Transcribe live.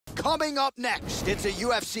Coming up next, it's a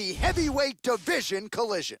UFC heavyweight division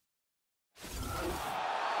collision.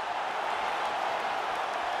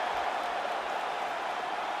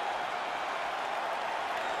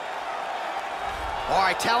 All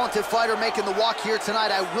right, talented fighter making the walk here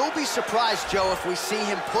tonight. I will be surprised, Joe, if we see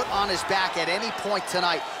him put on his back at any point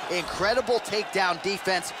tonight. Incredible takedown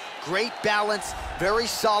defense, great balance, very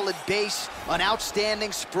solid base, an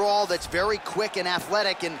outstanding sprawl that's very quick and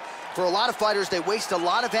athletic. And for a lot of fighters, they waste a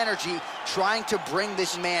lot of energy trying to bring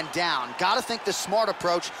this man down. Gotta think the smart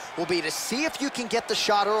approach will be to see if you can get the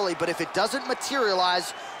shot early, but if it doesn't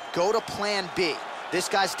materialize, go to plan B. This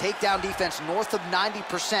guy's takedown defense north of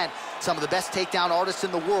 90%. Some of the best takedown artists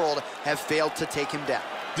in the world have failed to take him down.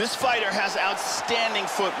 This fighter has outstanding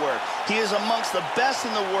footwork. He is amongst the best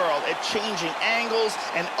in the world at changing angles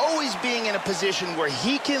and always being in a position where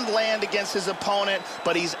he can land against his opponent,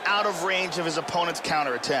 but he's out of range of his opponent's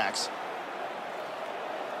counterattacks.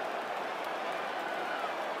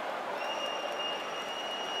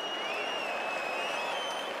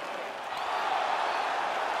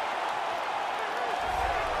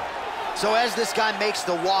 So as this guy makes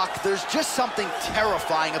the walk, there's just something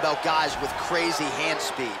terrifying about guys with crazy hand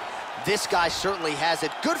speed. This guy certainly has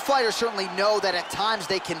it. Good fighters certainly know that at times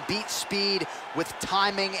they can beat speed with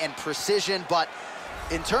timing and precision, but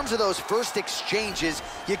in terms of those first exchanges,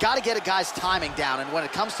 you got to get a guy's timing down, and when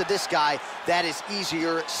it comes to this guy, that is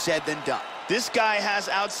easier said than done. This guy has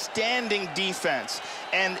outstanding defense,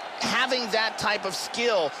 and having that type of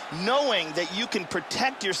skill, knowing that you can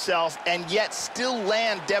protect yourself and yet still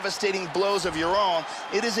land devastating blows of your own,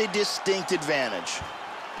 it is a distinct advantage.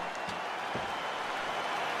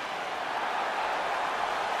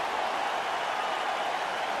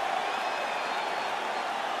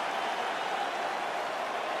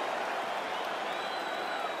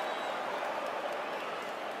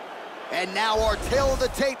 And now our tail of the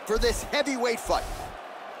tape for this heavyweight fight.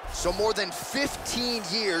 So more than 15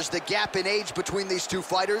 years, the gap in age between these two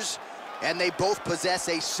fighters, and they both possess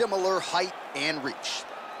a similar height and reach.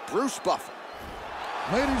 Bruce Buffer.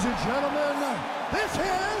 Ladies and gentlemen, this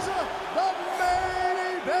is the main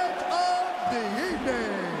event of the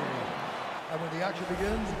evening. And when the action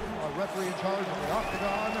begins, our referee in charge of the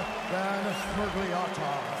octagon, Van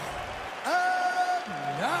Mergliata. And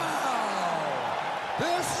now,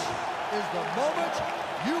 this is the moment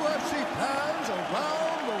UFC fans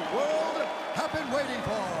around the world have been waiting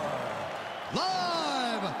for.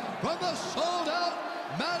 Live from the sold-out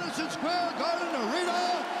Madison Square Garden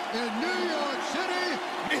Arena in New York City,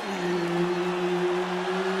 it's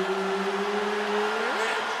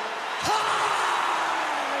time!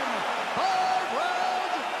 5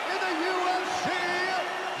 rounds in the UFC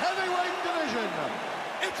heavyweight division.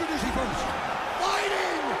 Introducing first,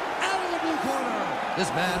 fighting out of the blue corner. This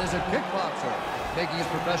man is a kickboxer, making his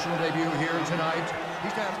professional debut here tonight. He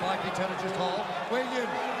stands 5 feet 10 inches tall, weighing in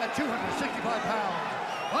at 265 pounds.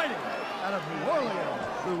 Fighting out of New Orleans,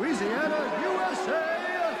 Louisiana, USA,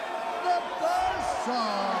 the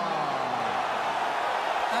Buzzsaw.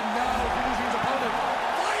 And now introducing his opponent,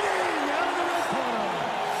 fighting out of the red corner.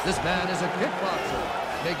 This man is a kickboxer,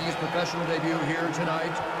 making his professional debut here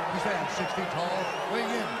tonight. He stands 6 feet tall, weighing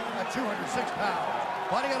in at 206 pounds.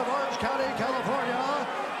 Fighting out of Orange County, California,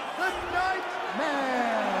 the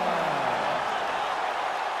Nightmare.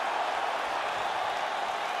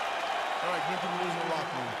 All right, get into the losing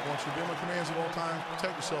locker room. I want you to be on my commands at all times,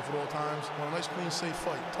 protect yourself at all times. I want a nice, clean, safe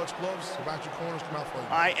fight. Touch gloves, back your corners, come out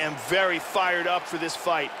fighting. I am very fired up for this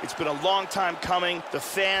fight. It's been a long time coming. The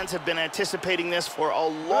fans have been anticipating this for a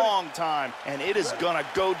long time, and it is gonna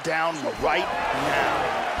go down right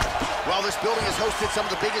now. Well, this building has hosted some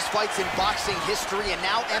of the biggest fights in boxing history, and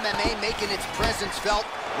now MMA making its presence felt.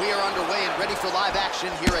 We are underway and ready for live action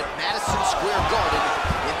here at Madison Square Garden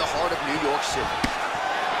in the heart of New York City.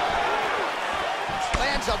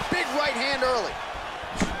 Lands a big right hand early.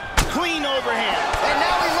 Clean overhand. And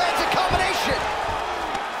now he lands a combination.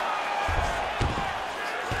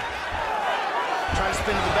 Trying to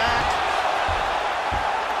spin to the back.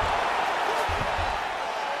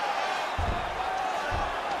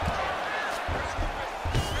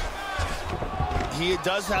 He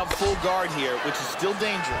does have full guard here, which is still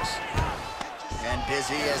dangerous. And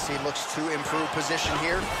busy as he looks to improve position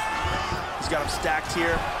here. He's got him stacked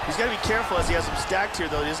here. He's got to be careful as he has him stacked here,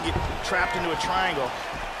 though. He doesn't get trapped into a triangle.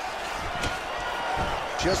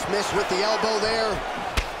 Just missed with the elbow there.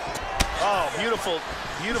 Oh, beautiful,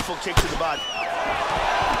 beautiful kick to the body.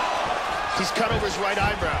 He's cut over his right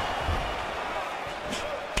eyebrow.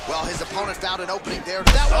 Well, his opponent found an opening there.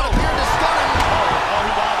 That one appeared to stun him. Oh,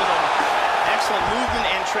 he wobbled him. Excellent movement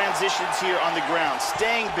and transitions here on the ground.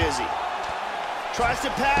 Staying busy. Tries to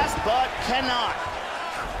pass, but cannot.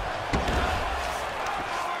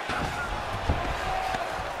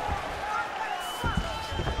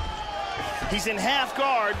 He's in half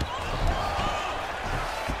guard.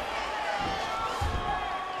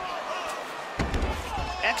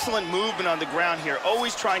 Excellent movement on the ground here,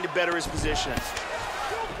 always trying to better his position.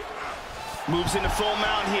 Moves into full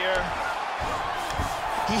mount here.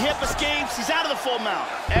 He hip escapes, he's out of the full mount.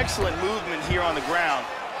 Excellent movement here on the ground.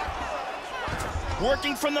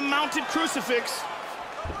 Working from the mounted crucifix.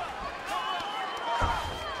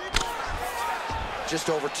 Just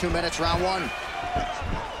over 2 minutes, round one.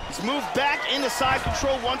 He's moved back into side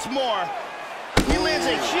control once more. He lands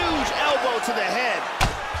a huge elbow to the head.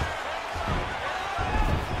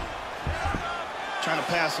 Trying to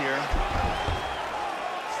pass here.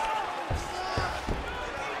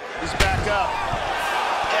 He's back up.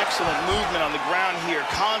 Excellent movement on the ground here.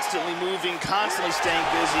 Constantly moving, constantly staying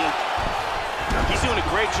busy. He's doing a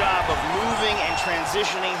great job of moving and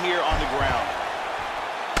transitioning here on the ground.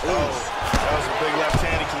 Oh, that was a big left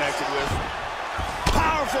hand he connected with.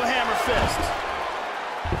 Powerful hammer fist.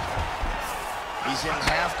 He's in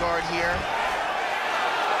half guard here.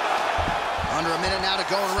 Under a minute now to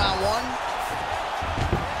go in round one.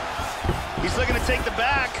 He's looking to take the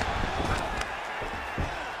back.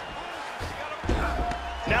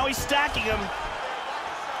 Now he's stacking him.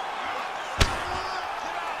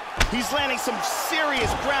 He's landing some serious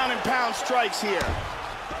ground and pound strikes here.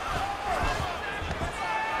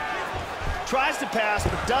 Tries to pass,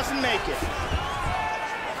 but doesn't make it.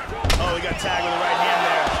 Oh, he got tagged with the right hand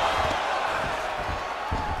there.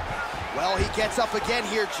 Well, he gets up again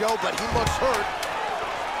here, Joe, but he looks hurt.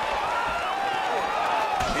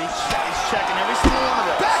 He's checking every single one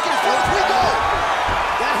of those. Back and forth we go!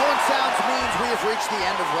 That horn sounds means we have reached the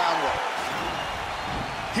end of round one.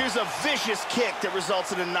 Here's a vicious kick that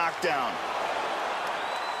results in a knockdown.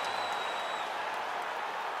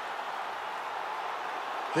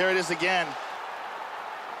 There it is again.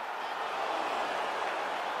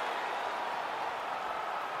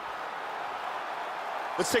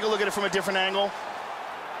 Let's take a look at it from a different angle.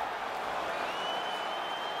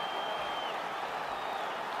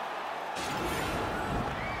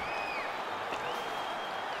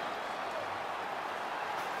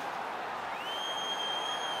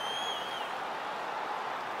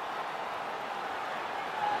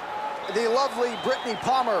 The lovely Brittany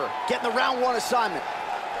Palmer getting the round one assignment.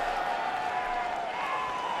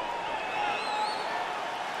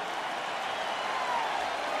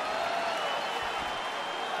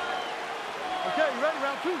 Okay, you ready?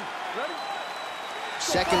 Round two. Ready?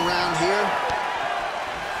 Second round here.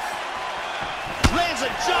 Lands a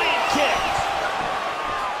giant kick.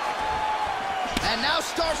 And now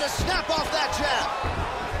starts to snap off that jab.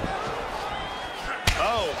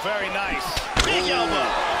 Oh, very nice. Big elbow.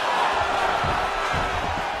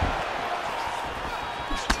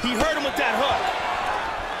 He hurt him with that hook.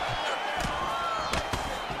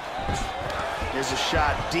 Here's a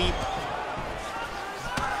shot deep.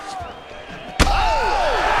 Oh!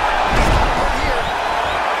 Here.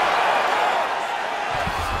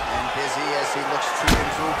 And busy as he looks to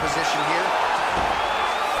improve position here.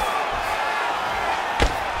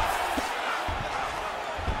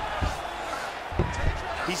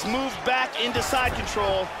 He's moved back into side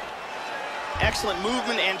control. Excellent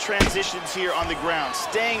movement and transitions here on the ground.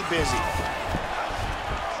 Staying busy.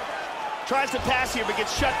 Tries to pass here, but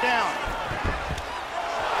gets shut down.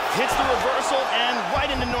 Hits the reversal and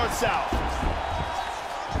right into north-south.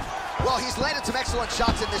 Well, he's landed some excellent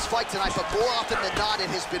shots in this fight tonight, but more often than not,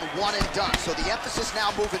 it has been one and done. So the emphasis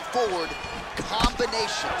now moving forward,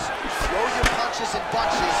 combinations. Throw your punches in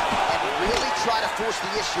bunches and really try to force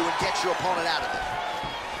the issue and get your opponent out of it.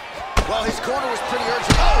 Well, his corner was pretty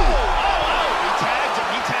urgent. He tagged him,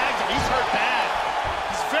 he tagged him. He's hurt bad.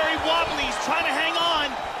 He's very wobbly, he's trying to hang on.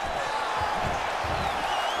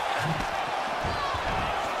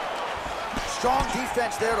 Strong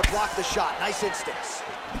defense there to block the shot. Nice instincts.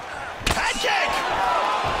 Head kick!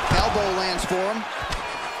 Elbow lands for him.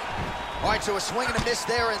 All right, so a swing and a miss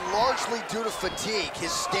there, and largely due to fatigue.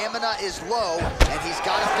 His stamina is low, and he's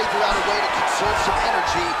got to figure out a way to conserve some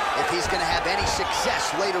energy if he's going to have any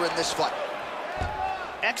success later in this fight.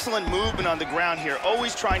 Excellent movement on the ground here,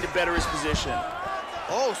 always trying to better his position.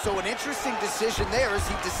 Oh, so an interesting decision there as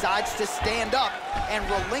he decides to stand up and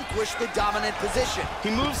relinquish the dominant position.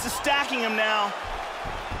 He moves to stacking him now.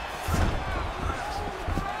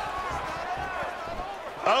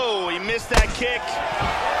 Oh, he missed that kick.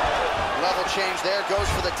 Level change there, goes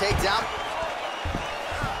for the takedown.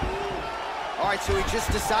 All right, so he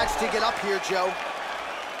just decides to get up here, Joe.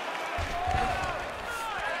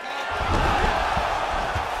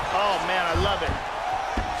 of it.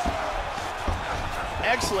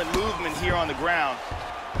 Excellent movement here on the ground.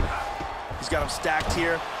 He's got him stacked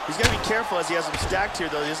here. He's got to be careful as he has him stacked here,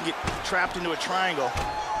 though. He doesn't get trapped into a triangle.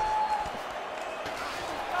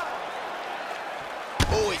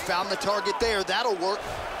 Oh, he found the target there. That'll work.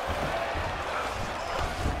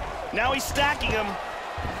 Now he's stacking him.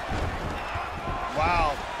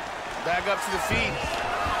 Wow. Back up to the feet.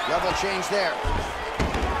 Level change there.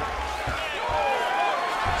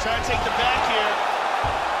 Trying to take the back here.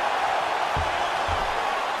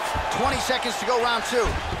 20 seconds to go, round 2.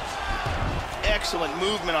 Excellent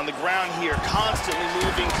movement on the ground here. Constantly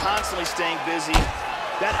moving, constantly staying busy.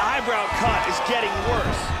 That eyebrow cut is getting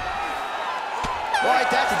worse. All right,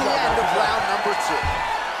 that's the end of round number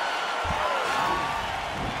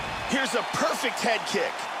 2. Here's a perfect head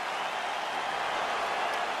kick.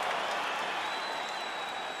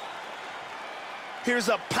 Here's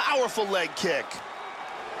a powerful leg kick.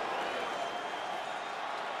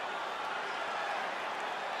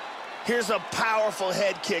 Here's a powerful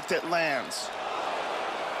head kick that lands.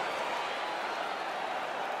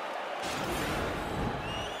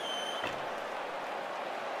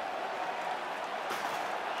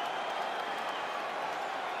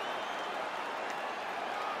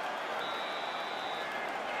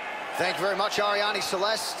 Thank you very much, Ariane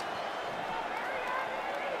Celeste.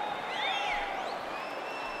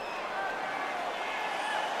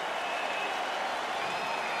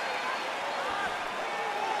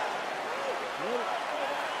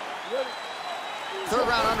 Third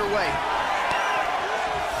round underway.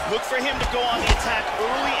 Look for him to go on the attack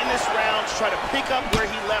early in this round to try to pick up where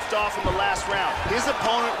he left off in the last round. His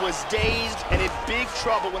opponent was dazed and in big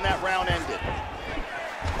trouble when that round ended.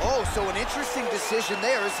 Oh, so an interesting decision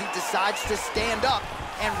there as he decides to stand up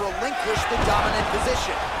and relinquish the dominant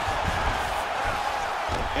position.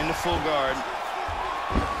 Into full guard.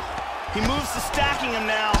 He moves to stacking him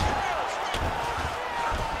now.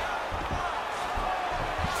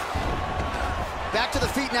 Back to the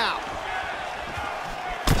feet now.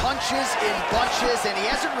 Punches in bunches, and he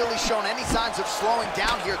hasn't really shown any signs of slowing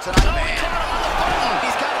down here tonight. Oh, Man,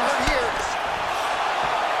 he's got him hurt here.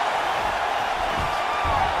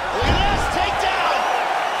 Look at this, takedown!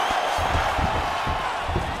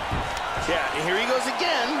 Yeah, and here he goes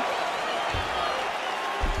again.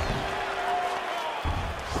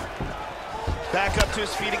 Back up to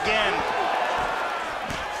his feet again.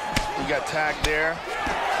 He got tagged there.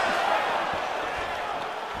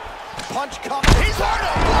 Punch coming. He's hurt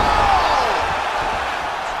him! Whoa!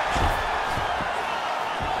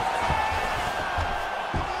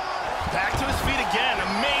 Back to his feet again.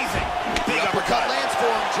 Amazing. Big uppercut. Lands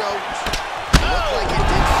for him, Joe. Looked like it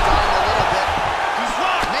did stun him a little bit. He's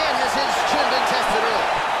rocked. Man, has his chin been tested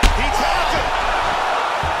early. He tagged him.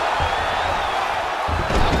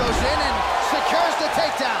 Now goes in and secures the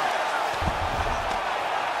takedown.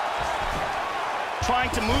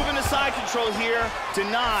 Trying to move into side control here.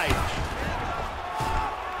 Denied.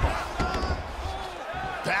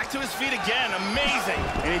 Back to his feet again. Amazing.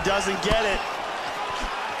 And he doesn't get it.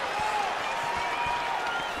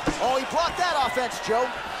 Oh, he blocked that offense, Joe.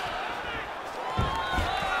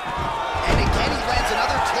 And again, he lands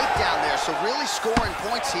another takedown there, so really scoring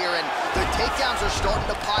points here, and the takedowns are starting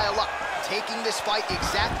to pile up, taking this fight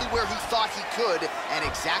exactly where he thought he could and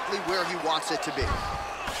exactly where he wants it to be.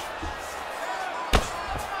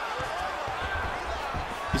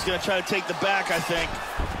 He's going to try to take the back, I think.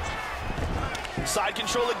 Side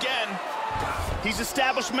control again. He's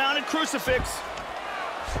established mounted crucifix.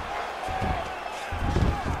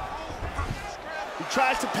 He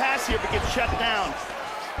tries to pass here, but gets shut down.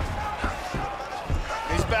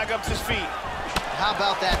 And he's back up to his feet. How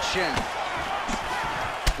about that shin?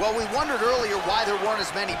 Well, we wondered earlier why there weren't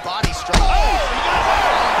as many body strikes. Oh, he got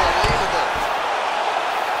hurt! Unbelievable.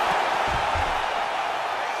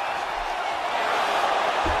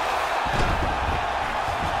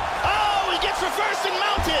 Reversed and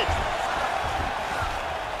mounted.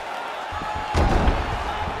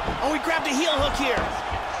 Oh, he grabbed a heel hook here.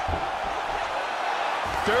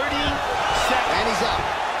 30 seconds. And he's out.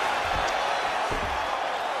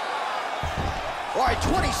 All right,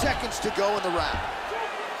 20 seconds to go in the round.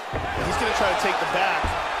 He's going to try to take the back.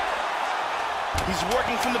 He's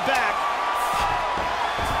working from the back.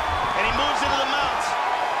 And he moves into the mount.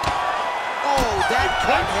 Oh, that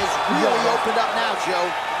cut has really opened up now, Joe.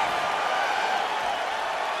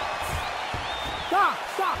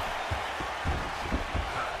 Stop!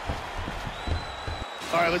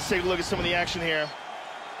 All right, let's take a look at some of the action here.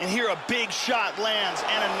 And here a big shot lands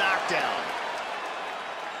and a knockdown.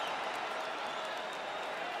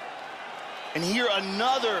 And here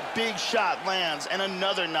another big shot lands and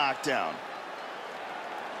another knockdown.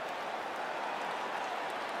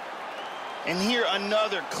 And here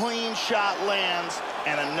another clean shot lands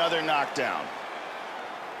and another knockdown.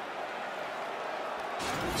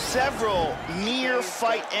 Several near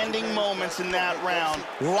fight-ending moments in that round.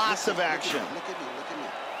 Lots of action.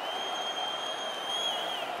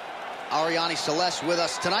 Marciales with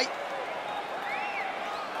us tonight.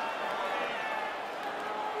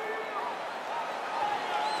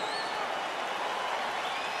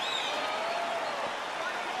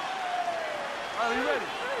 Are you ready?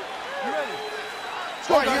 You ready?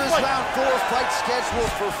 All right, here's round 4, fight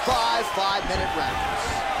scheduled for 5 5-minute rounds.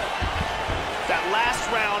 That last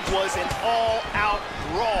round was an all-out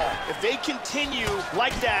brawl. If they continue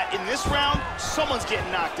like that in this round, someone's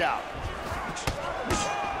getting knocked out.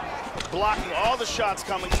 Blocking all the shots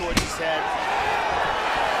coming towards his head.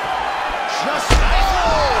 Just oh!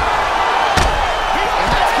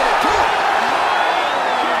 And that's gonna do it.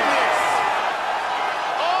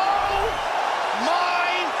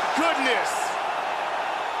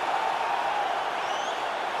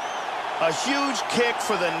 A huge kick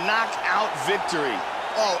for the knockout victory.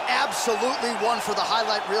 Oh, absolutely one for the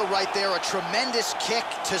highlight reel right there. A tremendous kick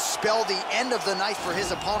to spell the end of the night for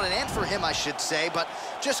his opponent, and for him, I should say, but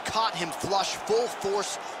just caught him flush, full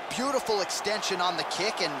force, beautiful extension on the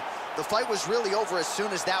kick, and the fight was really over as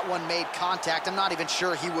soon as that one made contact. I'm not even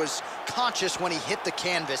sure he was conscious when he hit the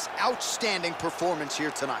canvas. Outstanding performance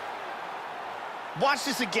here tonight. Watch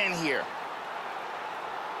this again here.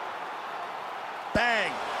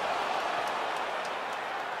 Bang.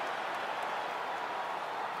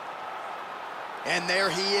 And there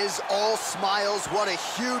he is, all smiles. What a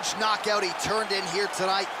huge knockout he turned in here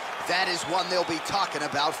tonight. That is one they'll be talking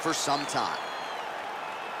about for some time.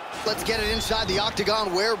 Let's get it inside the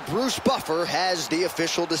octagon where Bruce Buffer has the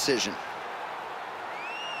official decision.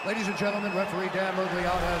 Ladies and gentlemen, referee Dan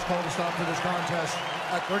Mergliotta has called a stop to this contest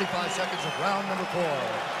at 35 seconds of round number 4.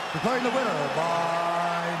 Declaring the winner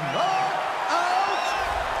by knockout,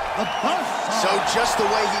 the Buzz. So just the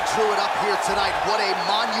way he drew it up here tonight, what a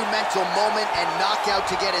monumental moment and knockout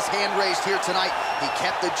to get his hand raised here tonight. He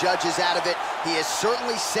kept the judges out of it. He has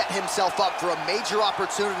certainly set himself up for a major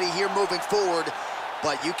opportunity here moving forward.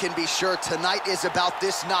 But you can be sure tonight is about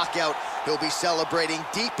this knockout. He'll be celebrating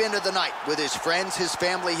deep into the night with his friends, his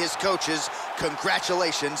family, his coaches.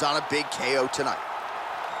 Congratulations on a big KO tonight.